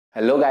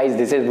Hello guys,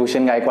 this is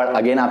Bhushan Gaekwad.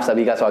 Again आप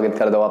सभी का स्वागत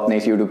कर दो अपने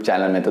इस यूट्यूब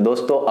चैनल में। तो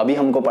दोस्तों अभी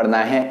हमको पढ़ना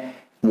है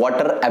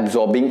water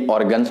absorbing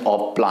organs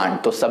of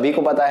plant. तो सभी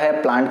को पता है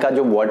प्लांट का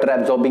जो वाटर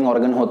एब्जॉर्बिंग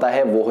ऑर्गन होता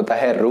है वो होता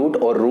है रूट,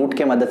 और रूट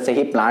के मदद से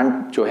ही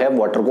प्लांट जो है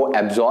वाटर को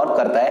एब्जॉर्ब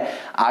करता है।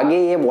 आगे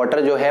ये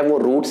वाटर जो है वो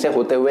रूट से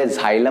होते हुए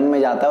जाइलम में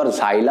जाता है, और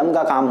जाइलम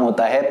का काम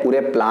होता है पूरे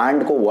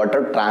प्लांट को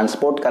वाटर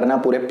ट्रांसपोर्ट करना,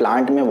 पूरे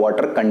प्लांट में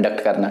वाटर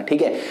कंडक्ट करना।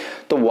 ठीक है,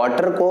 तो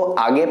वाटर को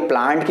आगे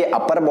प्लांट के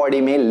अपर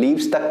बॉडी में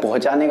लीव्स तक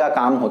पहुंचाने का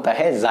काम होता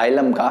है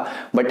जाइलम का।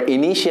 बट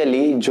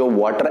इनिशियली जो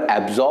वाटर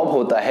एब्जॉर्ब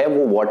होता है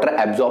वो वाटर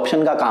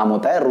एब्जॉर्प्शन का काम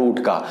होता है रूट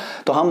का।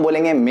 तो हम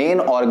बोलेंगे मेन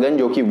ऑर्गन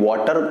जो कि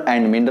वाटर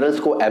एंड मिनरल्स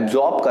को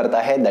एब्जॉर्ब करता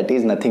है, that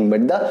is nothing but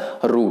the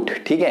root.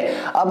 ठीक है,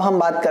 अब हम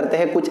बात करते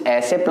हैं कुछ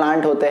ऐसे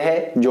प्लांट होते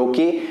हैं जो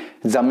कि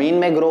जमीन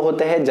में ग्रो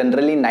होते हैं।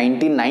 जनरली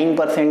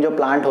 99% जो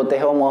प्लांट होते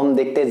हैं वो हम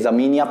देखते हैं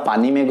जमीन या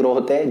पानी में ग्रो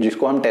होते हैं,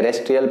 जिसको हम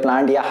टेरेस्ट्रियल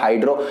प्लांट या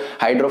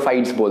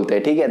हाइड्रोफाइट्स बोलते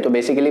हैं। ठीक है, तो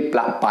बेसिकली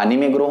पानी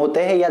में ग्रो होते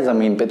हैं या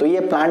जमीन पे। तो ये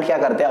प्लांट क्या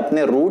करते हैं,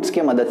 अपने रूट्स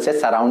के मदद से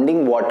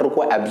सराउंडिंग वाटर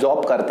को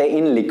एब्जॉर्ब करते हैं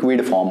इन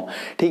लिक्विड फॉर्म।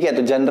 ठीक है,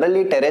 तो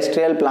जनरली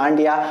टेरेस्ट्रियल प्लांट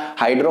या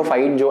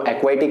हाइड्रोफाइट जो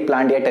एक्वेटिक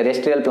प्लांट या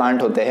टेरेस्ट्रियल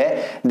प्लांट होते हैं,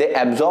 they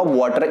absorb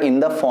water in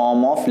the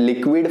form of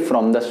liquid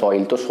from the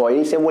soil. तो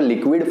सॉइल से वो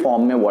लिक्विड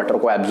फॉर्म में वाटर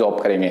को एब्जॉर्ब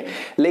करेंगे।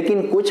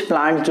 लेकिन कुछ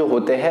प्लांट जो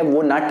होते हैं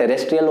वो ना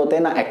टेरेस्ट्रियल होते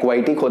हैं ना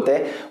एक्वाइटिक होते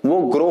हैं, वो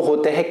ग्रो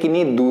होते हैं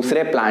किन्हीं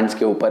दूसरे प्लांट्स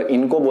के ऊपर।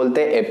 इनको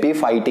बोलते हैं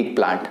epiphytic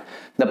plant.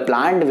 The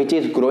plant which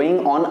is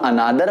growing on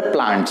another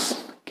plants,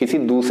 किसी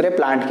दूसरे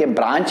प्लांट के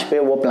ब्रांच पे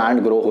वो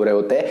प्लांट ग्रो हो रहे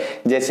होते हैं,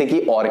 जैसे कि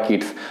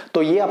ऑर्किड्स।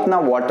 तो ये अपना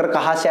वाटर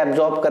कहां से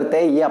एब्जॉर्ब करते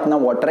हैं, ये अपना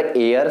वाटर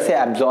एयर से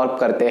एब्जॉर्ब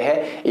करते हैं,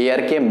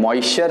 एयर के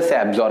मॉइस्चर से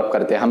एब्जॉर्ब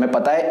करते हैं। हमें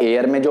पता है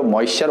एयर में जो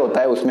मॉइस्चर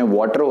होता है उसमें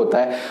वाटर होता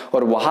है,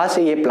 और वहां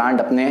से ये प्लांट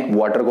अपने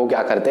वाटर को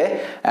क्या करते हैं,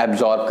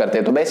 एब्जॉर्ब करते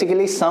हैं। तो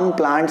basically some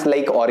plants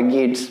like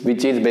orchids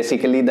which is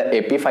basically the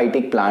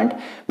epiphytic plant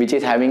which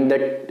is having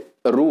the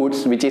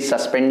roots which is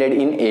suspended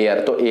in air.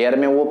 तो एयर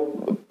में वो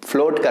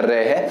फ्लोट कर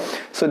रहे हैं।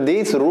 So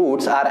these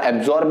roots are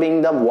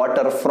absorbing the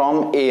water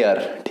from air,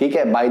 ठीक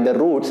है, by the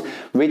roots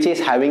which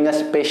is having a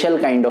special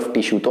kind of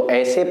tissue. तो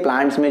ऐसे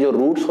प्लांट्स में जो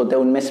रूट्स होते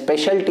हैं उनमें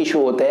स्पेशल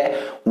टिश्यू होते हैं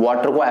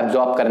वाटर को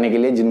एब्जॉर्ब करने के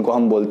लिए, जिनको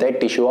हम बोलते हैं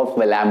टिश्यू ऑफ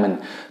वेलामेन।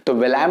 तो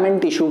वेलामेन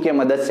टिश्यू के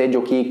मदद से,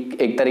 जो कि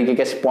एक तरीके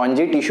के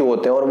स्पॉन्जी टिश्यू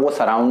होते हैं, और वो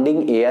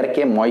सराउंडिंग एयर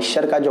के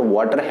मॉइस्चर का जो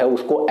वाटर है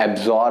उसको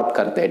एब्जॉर्ब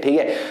करते हैं। ठीक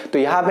है, तो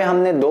यहाँ पे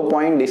हमने दो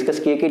पॉइंट डिस्कस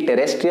किए कि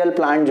टेरेस्ट्रियल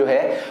प्लांट जो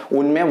है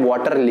उनमें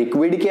वाटर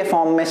लिक्विड के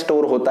फॉर्म में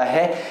स्टोर होता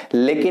है,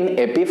 लेकिन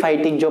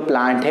एपीफाइटिक जो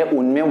प्लांट है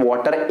उनमें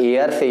वाटर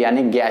एयर से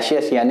यानी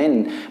गैसियस यानी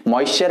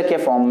मॉइस्चर के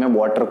फॉर्म में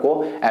वाटर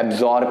को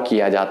एब्जॉर्ब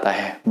किया जाता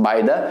है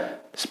by the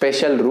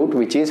special root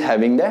which is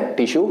having the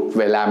tissue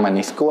velamen.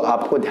 इसको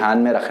आपको ध्यान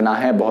में रखना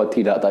है बहुत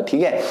ही ज्यादा।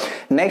 ठीक है,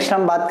 नेक्स्ट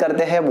हम बात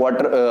करते हैं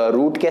वाटर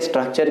रूट के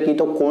स्ट्रक्चर की।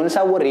 तो कौन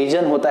सा वो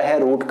रीजन होता है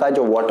रूट का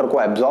जो वाटर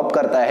को एब्जॉर्ब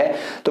करता है।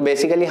 तो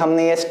बेसिकली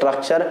हमने ये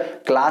स्ट्रक्चर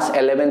क्लास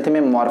 11th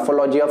में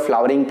मॉर्फोलॉजी ऑफ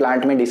फ्लावरिंग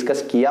प्लांट में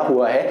डिस्कस किया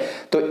हुआ है।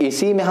 तो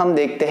इसी में हम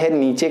देखते हैं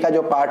नीचे का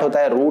जो पार्ट होता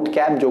है रूट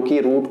कैप, जो कि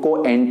रूट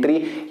को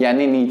एंट्री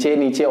यानी नीचे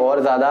नीचे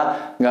और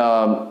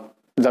ज्यादा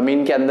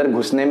जमीन के अंदर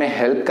घुसने में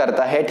हेल्प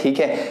करता है। ठीक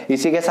है,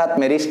 इसी के साथ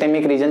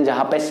मेरिस्टेमिक रीजन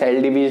जहां पे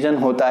सेल डिवीजन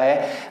होता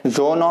है,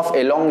 जोन ऑफ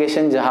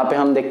एलोंगेशन जहां पे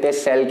हम देखते हैं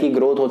सेल की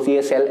ग्रोथ होती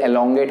है, सेल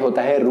एलोंगेट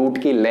होता है, रूट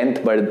की लेंथ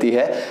बढ़ती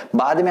है।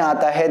 बाद में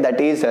आता है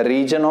that is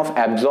reason of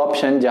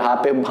absorption, जहां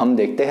पे हम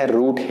देखते हैं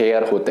रूट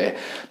हेयर होते हैं।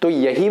 तो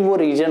यही वो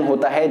रीजन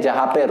होता है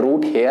जहां पे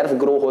रूट हेयर्स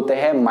ग्रो होते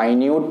हैं,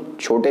 माइन्यूट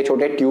छोटे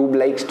छोटे ट्यूब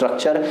लाइक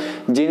स्ट्रक्चर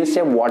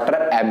जिनसे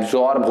वाटर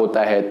एब्जॉर्ब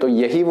होता है। तो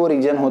यही वो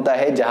रीजन होता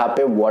है जहां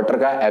पे वाटर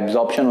का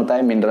एब्जॉर्प्शन होता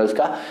है, मिनरल्स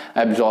का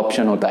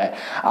एब्जॉर्प्शन होता है।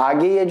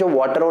 आगे ये जो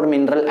वाटर और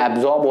मिनरल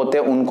एब्जॉर्ब होते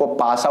हैं उनको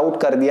पास आउट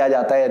कर दिया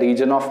जाता है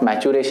रीजन ऑफ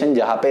मैचुरेशन,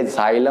 जहां पे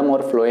जाइलम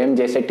और फ्लोएम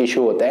जैसे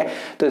टिश्यू होते हैं।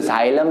 तो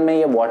जाइलम में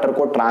ये वाटर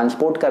को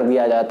ट्रांसपोर्ट कर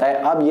दिया जाता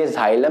है। अब ये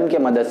जाइलम के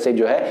मदद से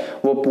जो है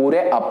वो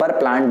पूरे अपर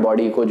प्लांट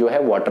बॉडी को जो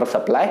है वाटर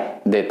सप्लाई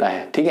देता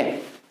है। ठीक है,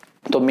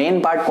 तो मेन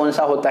पार्ट कौन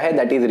सा होता है,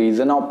 that is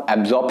reason of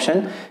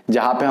absorption,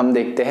 जहां पे हम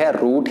देखते हैं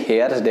रूट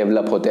हेयर्स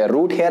डेवलप होते हैं।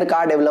 रूट हेयर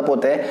कहां डेवलप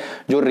होते हैं,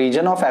 जो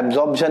रीजन ऑफ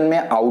एब्जॉर्प्शन में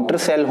आउटर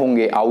सेल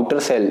होंगे, आउटर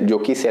सेल जो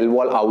कि सेल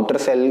वॉल आउटर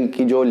सेल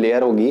की जो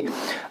लेयर होगी,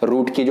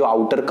 रूट की जो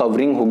आउटर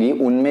कवरिंग होगी,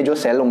 उनमें जो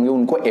सेल होंगे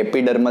उनको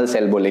एपिडर्मल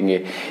सेल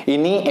बोलेंगे।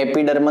 इन्हीं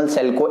एपिडर्मल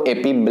सेल को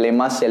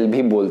एपीब्लेमा सेल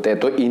भी बोलते हैं।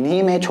 तो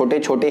इन्हीं में छोटे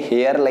छोटे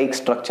हेयर लाइक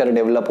स्ट्रक्चर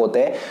डेवलप होते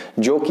हैं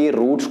जो कि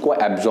रूट्स को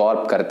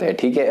एब्जॉर्ब करते हैं।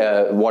 ठीक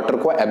है, वाटर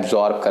को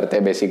एब्जॉर्ब करते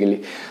हैं बेसिकली।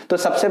 तो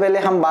सबसे पहले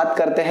हम बात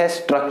करते हैं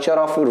स्ट्रक्चर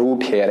ऑफ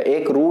रूट हेयर।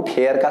 एक रूट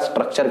हेयर का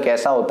स्ट्रक्चर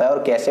कैसा होता है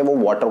और कैसे वो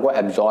वाटर को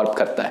एब्जॉर्ब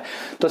करता है।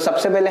 तो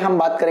सबसे पहले हम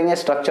बात करेंगे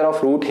स्ट्रक्चर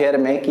ऑफ रूट हेयर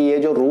में कि ये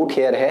जो रूट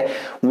हेयर है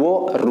वो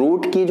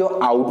रूट की जो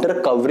आउटर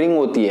कवरिंग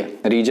होती है,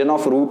 रीजन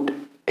ऑफ रूट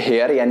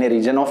हेयर यानी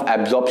रीजन ऑफ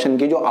एब्जॉर्प्शन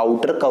की जो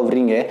आउटर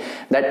कवरिंग है,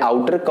 that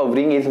outer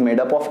covering is made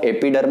up of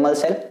epidermal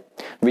cell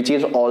which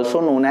is also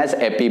known as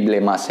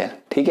epiblema cell.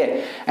 ठीक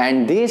है,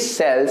 and these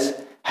cells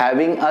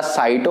having a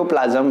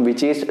cytoplasm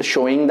which is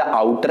showing the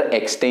outer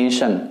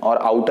extension और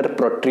outer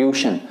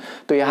protrusion।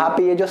 तो यहाँ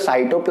पे ये जो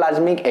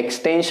cytoplasmic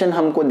extension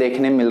हमको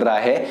देखने मिल रहा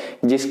है,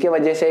 जिसके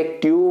वजह से एक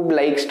ट्यूब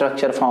लाइक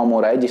स्ट्रक्चर फॉर्म हो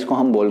रहा है, जिसको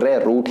हम बोल रहे हैं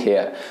root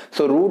hair.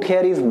 So root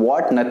here is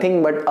what,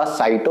 nothing but a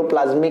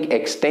cytoplasmic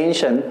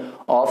extension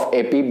of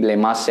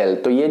epiblema cell.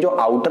 तो ये जो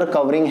आउटर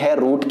कवरिंग है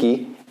रूट की,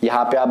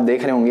 यहाँ पे आप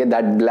देख रहे होंगे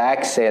that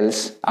black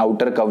sales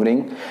outer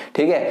covering,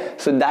 ठीक है।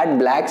 So that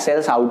black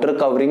sales outer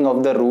covering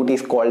of the root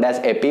is called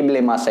as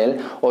epiblema cell,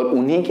 और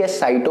उन्हीं के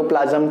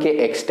साइटोप्लाज्म के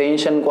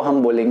एक्सटेंशन को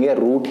हम बोलेंगे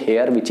root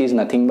hair, which is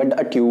nothing but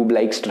a tube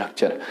like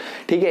structure,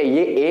 ठीक है।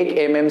 ये 1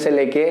 mm से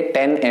लेके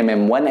 10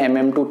 mm, 1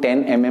 mm to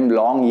 10 mm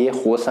long ये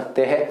हो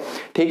सकते हैं,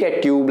 ठीक है।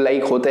 ट्यूब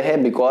लाइक होते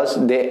हैं because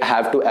they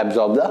have to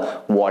absorb the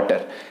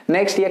water.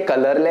 Next, ये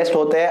कलरलेस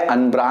होते हैं,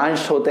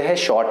 अनब्रांच्ड होते हैं,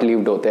 शॉर्ट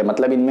लिव्ड होते हैं,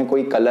 मतलब इनमें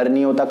कोई कलर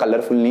नहीं होता,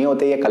 कलरफुल नहीं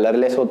होते, ये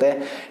कलरलेस होते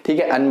हैं, ठीक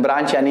है।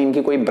 अनब्रांच यानी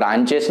इनकी कोई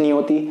ब्रांचेस नहीं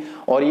होती,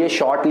 और ये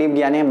शॉर्ट लिव्ड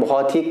यानी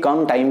बहुत ही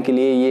कम टाइम के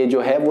लिए ये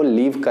जो है वो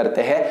लीव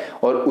करते हैं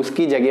और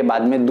उसकी जगह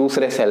बाद में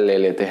दूसरे सेल ले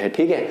लेते हैं,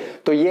 ठीक है।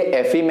 तो ये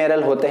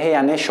एफिमेरल होते हैं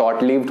यानी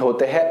शॉर्ट लिव्ड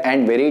होते हैं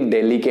एंड वेरी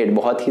डेलिकेट,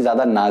 बहुत ही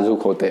ज्यादा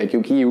नाजुक होते हैं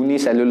क्योंकि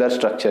यूनिसेल्युलर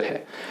स्ट्रक्चर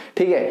है,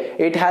 ठीक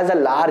है। It has a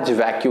large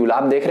vacuole,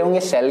 आप देख रहे होंगे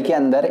सेल के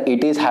अंदर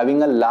it is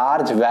having a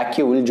large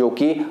vacuole जो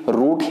कि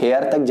रूट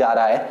हेयर तक जा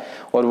रहा है,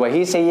 और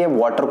वहीं से ये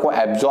वाटर को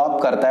एब्जॉर्ब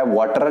करता है।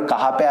 वाटर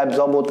कहाँ पे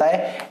एब्जॉर्ब होता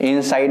है?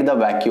 Inside the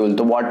vacuole.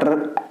 तो वाटर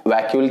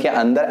वैक्यूल के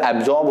अंदर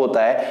एब्जॉर्ब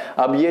होता है।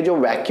 अब ये जो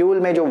वैक्यूल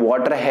में जो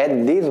वाटर है,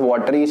 this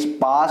water is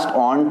passed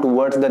on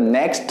towards the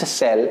next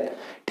cell,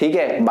 ठीक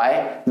है,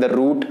 बाय द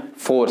रूट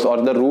फोर्स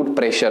और द रूट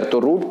प्रेशर। तो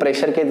रूट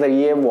प्रेशर के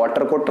जरिए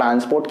वाटर को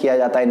ट्रांसपोर्ट किया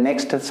जाता है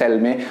नेक्स्ट सेल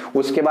में,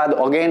 उसके बाद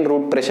अगेन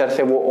रूट प्रेशर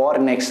से वो और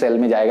नेक्स्ट सेल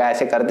में जाएगा।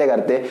 ऐसे करते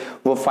करते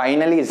वो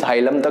फाइनली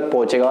जाइलम तक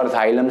पहुंचेगा, और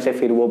जाइलम से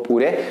फिर वो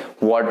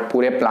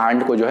पूरे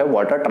प्लांट को जो है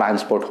वाटर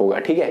ट्रांसपोर्ट होगा,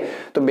 ठीक है।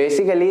 तो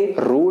बेसिकली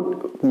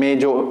रूट में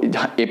जो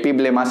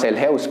एपिब्लेमा सेल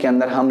है उसके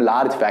अंदर हम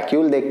लार्ज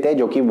वैक्यूल देखते हैं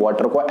जो कि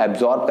वाटर को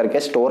एब्जॉर्ब करके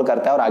स्टोर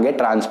करता है और आगे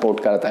ट्रांसपोर्ट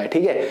करता है,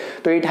 ठीक है।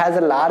 तो it has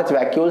a large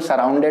vacuole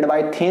surrounded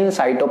by thin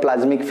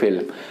cytoplasmic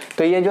film.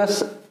 तो ये जो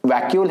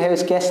वैक्यूल है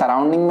इसके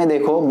सराउंडिंग में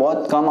देखो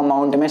बहुत कम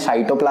अमाउंट में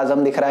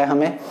साइटोप्लाज्म दिख रहा है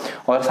हमें,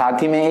 और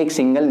साथ ही में एक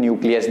सिंगल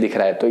न्यूक्लियस दिख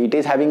रहा है। तो it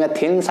is having a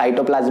thin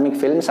cytoplasmic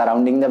film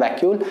surrounding the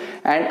vacuole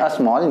and a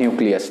small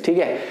nucleus, ठीक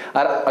है।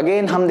 और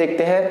अगेन हम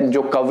देखते हैं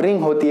जो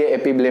कवरिंग होती है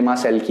एपिब्लेमा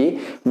सेल की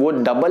वो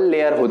डबल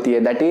लेयर होती है,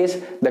 that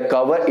is the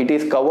cover, it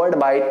is covered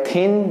by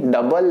thin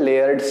double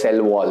layered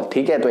cell wall,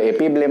 ठीक है। तो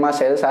epiblema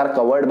sales are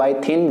covered by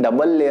thin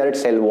double layered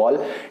cell wall,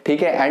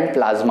 ठीक है, एंड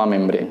प्लाज्मा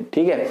मेम्ब्रेन,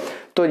 ठीक है।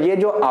 तो ये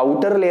जो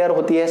आउटर लेयर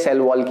होती है सेल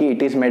वॉल की,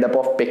 it is made up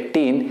of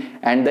pectin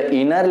and the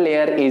inner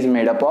layer is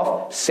made up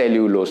of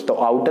cellulose. तो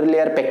आउटर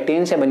लेयर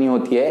पेक्टिन से बनी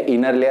होती है,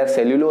 इनर लेयर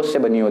सेल्यूलोज से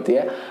बनी होती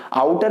है।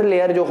 आउटर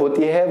लेयर जो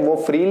होती है वो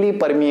फ्रीली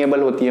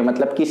परमिएबल होती है,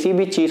 मतलब किसी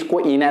भी चीज को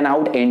इन एंड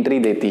आउट एंट्री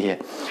देती है,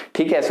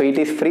 ठीक है। So it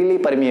is freely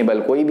permeable,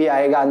 कोई भी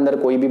आएगा अंदर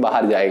कोई भी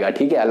बाहर जाएगा,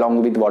 ठीक है,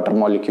 along with water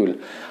molecule.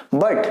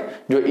 But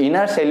जो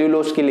इनर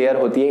सेल्यूलोज की लेयर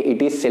होती है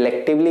इट इज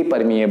सिलेक्टिवली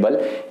परमिएबल,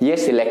 ये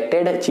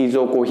सिलेक्टेड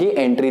चीजों को ही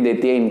एंट्री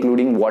देती है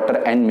इंक्लूडिंग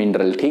वाटर एंड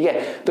मिनरल, ठीक है।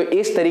 तो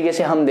इस तरीके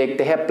से हम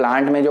देखते हैं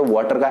प्लांट में जो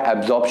वाटर का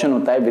एब्जॉर्प्शन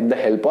होता है with the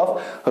help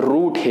of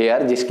root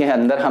hair, जिसके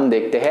अंदर हम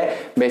देखते हैं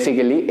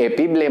बेसिकली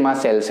एपिब्लेमा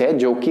सेल्स है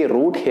जो कि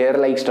root hair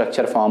like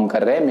structure form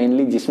कर रहे हैं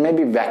मेनली, जिसमें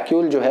भी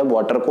वैक्यूल जो है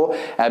वाटर को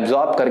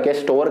एब्जॉर्ब करके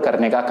स्टोर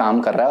करने का काम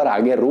कर रहा है और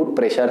आगे रूट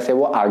प्रेशर से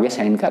वो आगे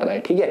सेंड कर रहा है,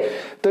 ठीक है।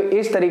 तो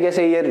इस तरीके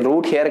से ये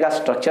रूट हेयर का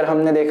स्ट्रक्चर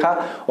हमने देखा,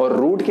 और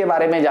रूट के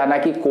बारे में जाना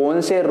कि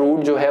कौन से रूट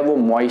जो है वो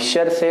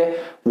मॉइस्चर से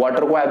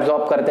वाटर को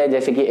एब्जॉर्ब करते हैं,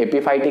 जैसे कि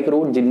एपिफाइटिक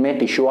रूट जिनमें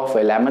टिश्यू ऑफ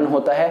वेलामन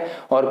होता है,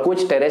 और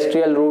कुछ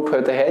टेरेस्ट्रियल रूट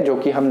होते हैं जो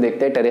कि हम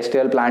देखते हैं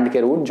टेरेस्ट्रियल प्लांट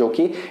के रूट जो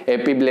कि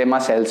एपिब्लेमा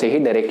सेल से ही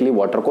डायरेक्टली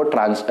वाटर को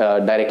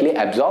डायरेक्टली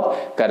एब्जॉर्ब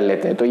कर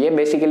लेते हैं। तो ये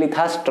बेसिकली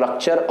था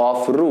structure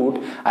of root.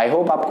 I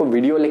hope आपको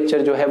वीडियो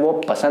लेक्चर जो है वो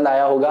पसंद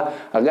आया होगा।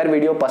 अगर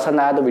वीडियो पसंद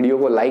आया तो वीडियो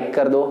को लाइक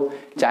कर दो,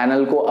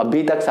 चैनल को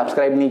अभी तक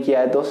सब्सक्राइब नहीं किया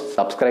है तो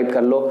सब्सक्राइब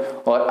कर लो,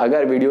 और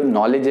अगर वीडियो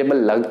नॉलेजेबल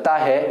लगता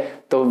है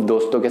तो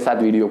दोस्तों के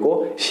साथ वीडियो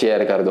को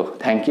शेयर कर दो।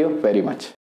 Thank you very much.